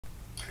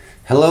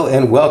Hello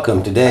and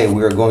welcome. Today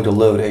we are going to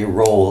load a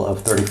roll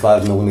of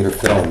 35mm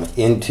film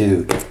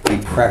into the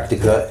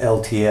Praktica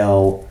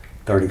LTL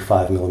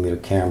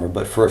 35mm camera.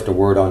 But first, a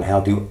word on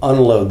how to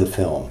unload the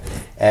film.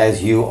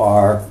 As you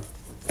are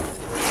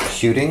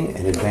shooting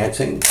and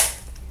advancing,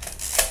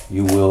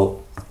 you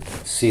will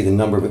see the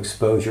number of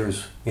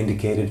exposures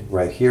indicated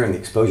right here in the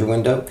exposure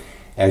window.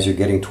 As you're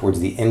getting towards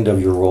the end of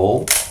your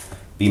roll,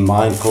 be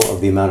mindful of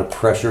the amount of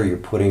pressure you're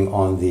putting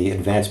on the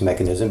advance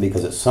mechanism,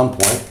 because at some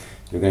point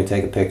you're going to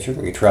take a picture,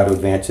 or you try to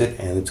advance it,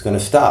 and it's going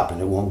to stop, and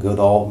it won't go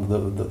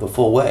the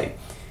full way.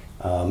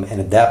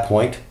 And at that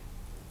point,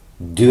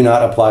 do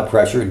not apply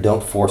pressure,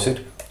 don't force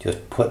it.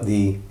 Just put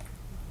the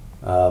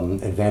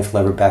advance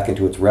lever back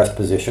into its rest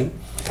position,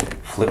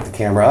 flip the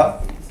camera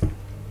up,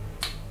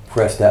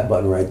 press that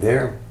button right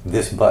there.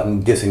 This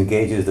button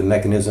disengages the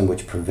mechanism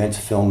which prevents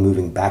film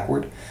moving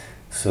backward,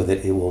 so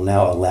that it will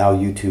now allow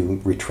you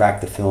to retract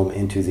the film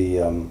into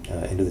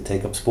the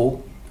take-up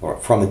spool, or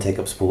from the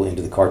take-up spool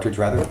into the cartridge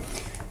rather.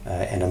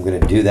 And I'm going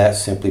to do that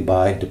simply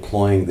by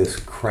deploying this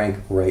crank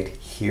right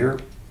here,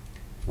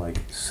 like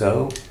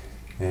so,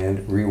 and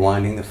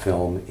rewinding the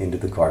film into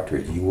the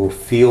cartridge. You will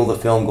feel the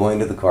film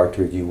going into the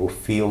cartridge. You will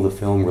feel the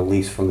film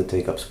release from the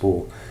take-up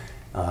spool.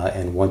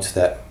 And once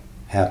that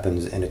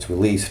happens and it's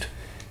released,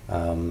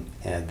 and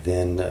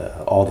then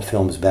all the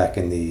film is back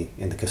in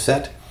the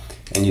cassette,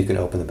 and you can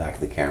open the back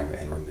of the camera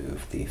and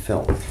remove the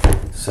film.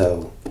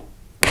 So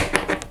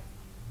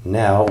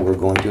now we're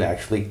going to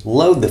actually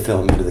load the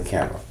film into the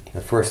camera.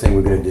 The first thing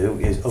we're going to do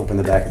is open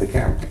the back of the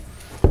camera.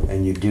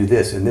 And you do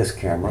this in this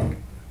camera,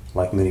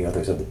 like many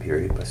others of the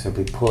period, by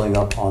simply pulling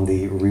up on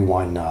the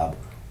rewind knob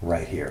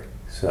right here.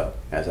 So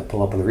as I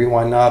pull up on the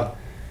rewind knob,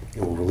 it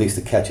will release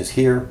the catches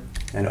here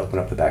and open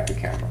up the back of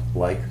the camera,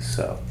 like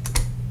so.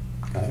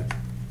 Got it?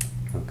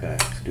 Okay,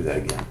 let's do that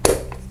again.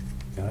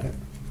 Got it?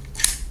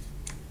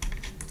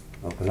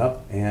 Open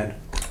up and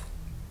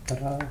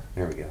ta-da,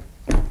 there we go.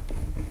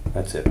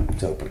 That's it,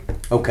 it's open.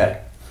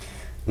 Okay,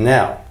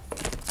 now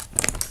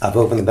I've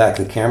opened the back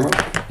of the camera.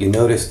 You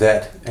notice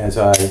that as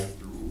I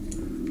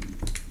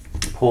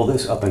pull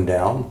this up and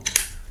down,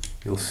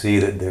 you'll see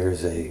that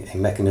there's a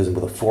mechanism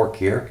with a fork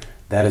here.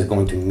 That is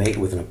going to mate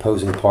with an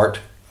opposing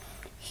part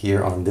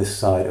here on this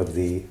side of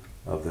the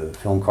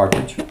film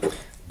cartridge.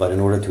 But in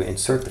order to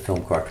insert the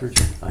film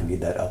cartridge, I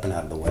need that up and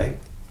out of the way.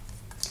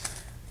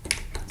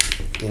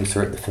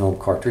 Insert the film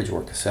cartridge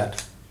or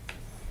cassette.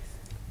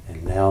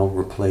 And now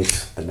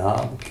replace the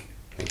knob.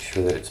 Make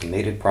sure that it's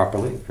mated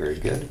properly. Very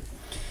good.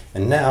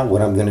 And now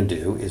what I'm going to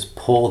do is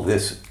pull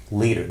this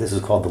leader. This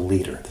is called the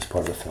leader, this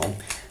part of the film.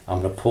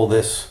 I'm going to pull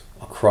this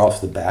across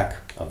the back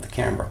of the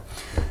camera.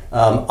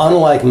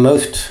 Unlike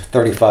most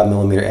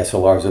 35mm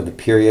SLRs of the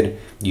period,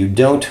 you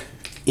don't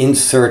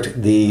insert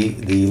the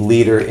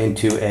leader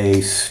into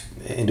a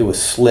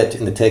slit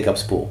in the take-up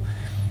spool.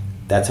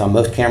 That's how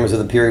most cameras of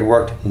the period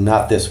worked,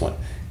 not this one.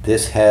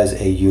 This has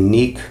a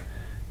unique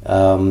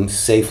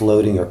safe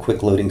loading or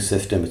quick loading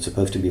system. It's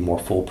supposed to be more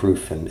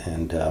foolproof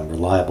and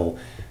reliable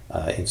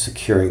in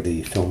securing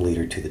the film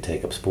leader to the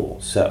take-up spool.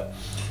 So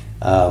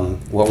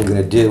what we're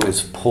going to do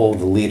is pull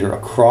the leader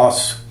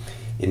across.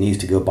 It needs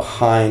to go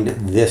behind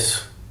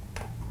this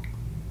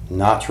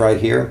notch right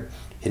here.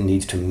 It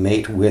needs to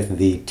mate with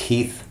the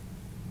teeth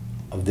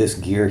of this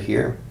gear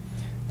here.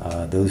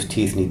 Those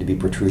teeth need to be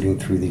protruding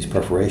through these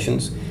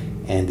perforations,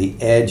 and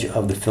the edge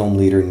of the film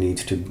leader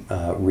needs to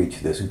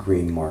reach this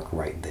green mark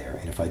right there.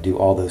 And if I do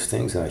all those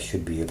things, then I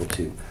should be able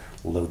to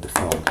load the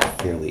film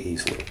fairly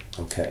easily.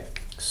 Okay,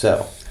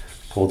 so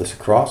pull this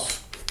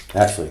across.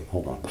 Actually,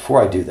 hold on.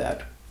 Before I do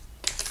that,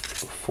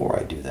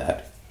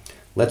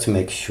 let's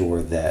make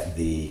sure that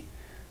the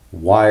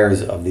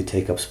wires of the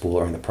take-up spool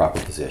are in the proper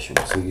position.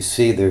 So you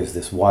see there's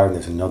this wire and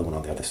there's another one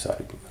on the other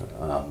side.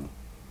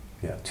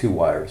 Yeah, two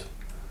wires.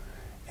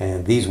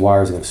 And these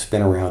wires are going to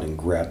spin around and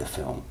grab the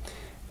film.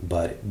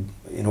 But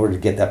in order to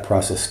get that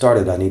process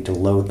started, I need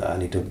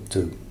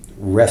to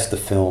rest the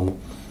film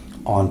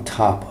on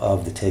top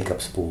of the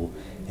take-up spool,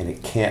 and I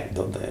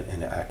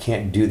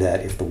can't do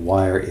that if the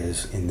wire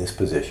is in this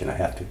position. I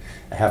have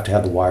to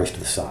have the wires to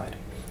the side.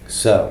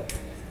 So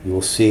you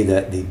will see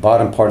that the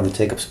bottom part of the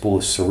take-up spool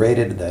is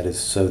serrated. That is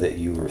so that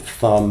your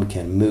thumb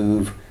can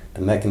move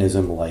the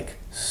mechanism like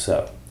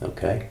so.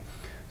 Okay,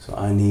 so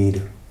I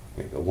need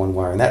one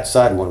wire on that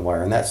side, one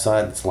wire on that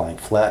side. It's lying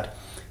flat.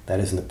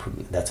 That's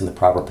in the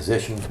proper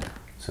position.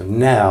 So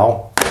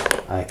now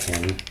I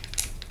can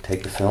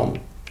take the film,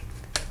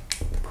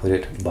 put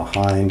it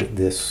behind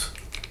this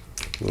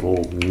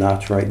little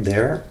notch right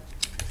there,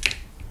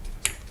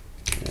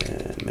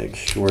 and make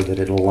sure that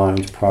it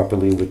aligns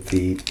properly with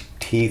the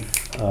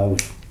teeth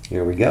of,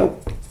 here we go.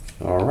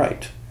 All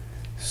right,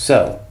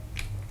 so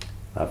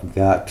I've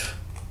got,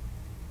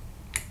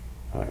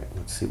 all right,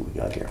 let's see what we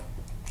got here.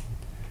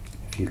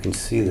 If you can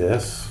see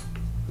this,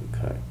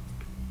 okay.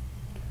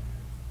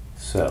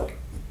 So,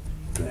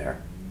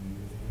 there.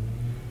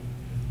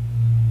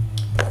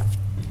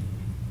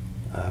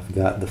 I've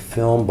got the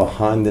film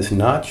behind this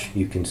notch.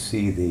 You can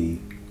see the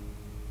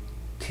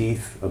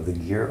teeth of the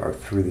gear are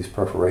through this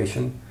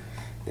perforation.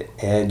 the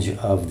edge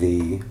of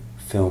the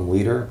film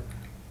leader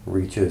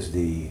reaches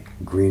the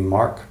green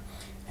mark,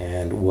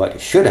 and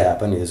what should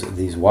happen is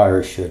these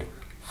wires should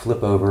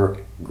flip over,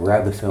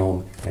 grab the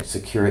film, and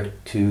secure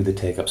it to the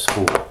take-up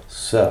spool.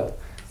 So,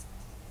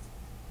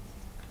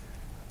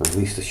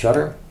 release the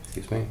shutter,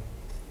 excuse me.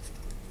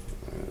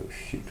 Oh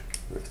shoot,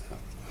 where's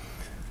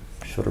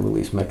the shutter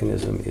release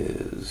mechanism?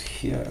 Is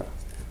here.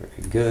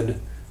 Very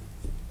good.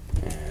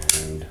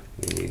 And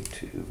we need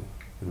to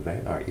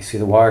advance. All right, you see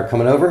the wire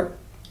coming over?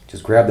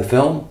 Just grab the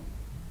film.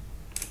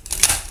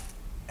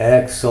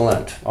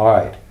 Excellent. All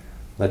right,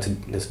 let's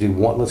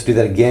do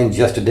that again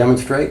just to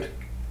demonstrate.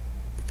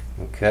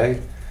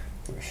 Okay,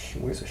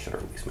 where's the shutter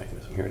release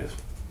mechanism? Here it is.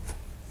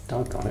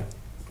 Doggone it.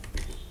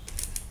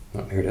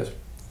 Oh, here it is.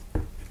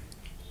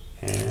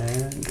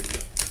 And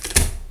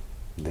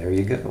there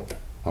you go.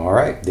 All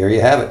right, there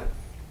you have it.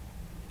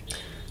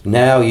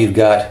 Now you've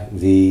got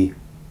the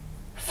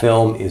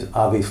film is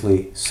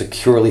obviously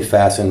securely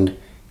fastened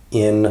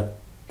in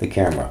the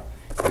camera.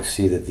 You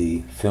see that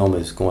the film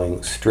is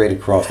going straight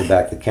across the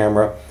back of the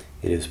camera.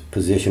 It is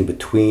positioned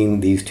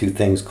between these two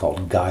things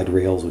called guide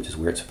rails, which is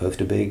where it's supposed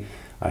to be.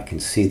 I can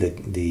see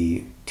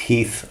the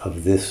teeth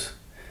of this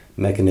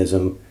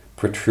mechanism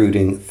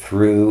protruding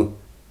through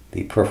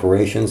the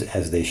perforations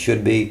as they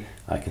should be.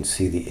 I can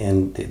see the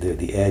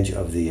edge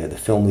of the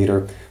film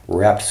leader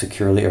wrapped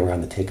securely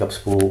around the take-up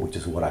spool, which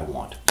is what I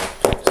want.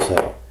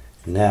 So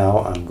now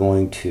I'm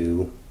going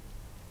to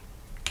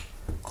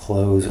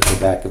close the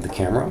back of the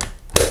camera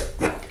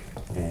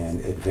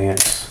and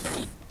advance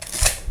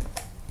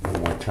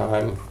one more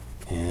time,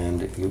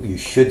 and you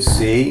should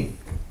see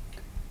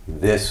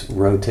this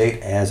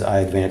rotate as I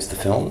advance the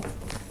film.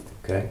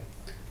 Okay,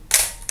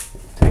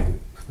 take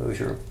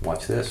exposure,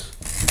 watch this.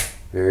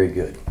 Very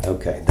good.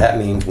 Okay, that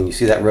means when you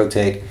see that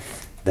rotate,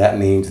 that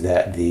means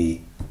that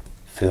the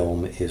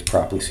film is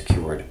properly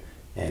secured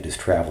and is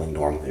traveling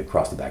normally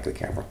across the back of the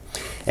camera.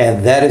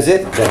 And that is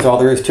it. That's all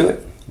there is to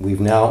it.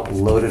 We've now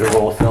loaded a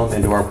roll of film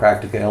into our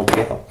Praktica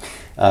LTL.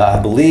 I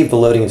believe the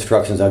loading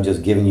instructions I've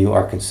just given you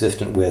are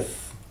consistent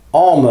with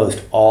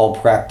almost all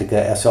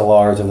Praktica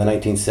SLRs of the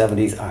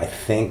 1970s, I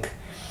think.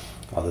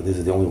 Although this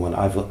is the only one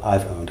I've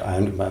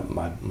owned.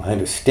 My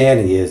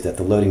understanding is that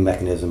the loading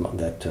mechanism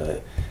that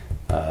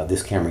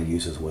this camera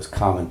uses was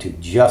common to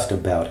just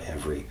about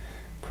every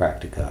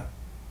Praktica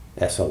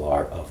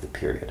SLR of the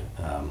period.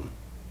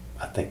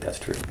 I think that's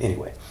true.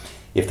 Anyway,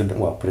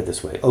 well, put it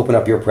this way: open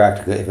up your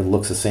Praktica. If it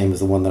looks the same as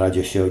the one that I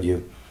just showed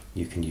you,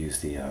 you can use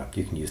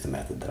the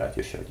method that I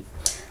just showed you.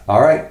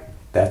 All right,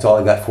 that's all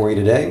I got for you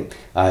today.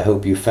 I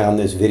hope you found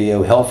this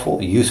video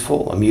helpful,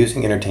 useful,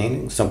 amusing,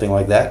 entertaining, something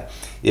like that.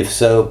 If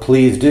so,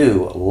 please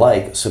do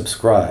like,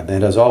 subscribe,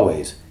 and as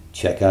always,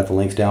 check out the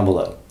links down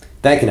below.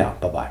 Thank you now.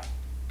 Bye-bye.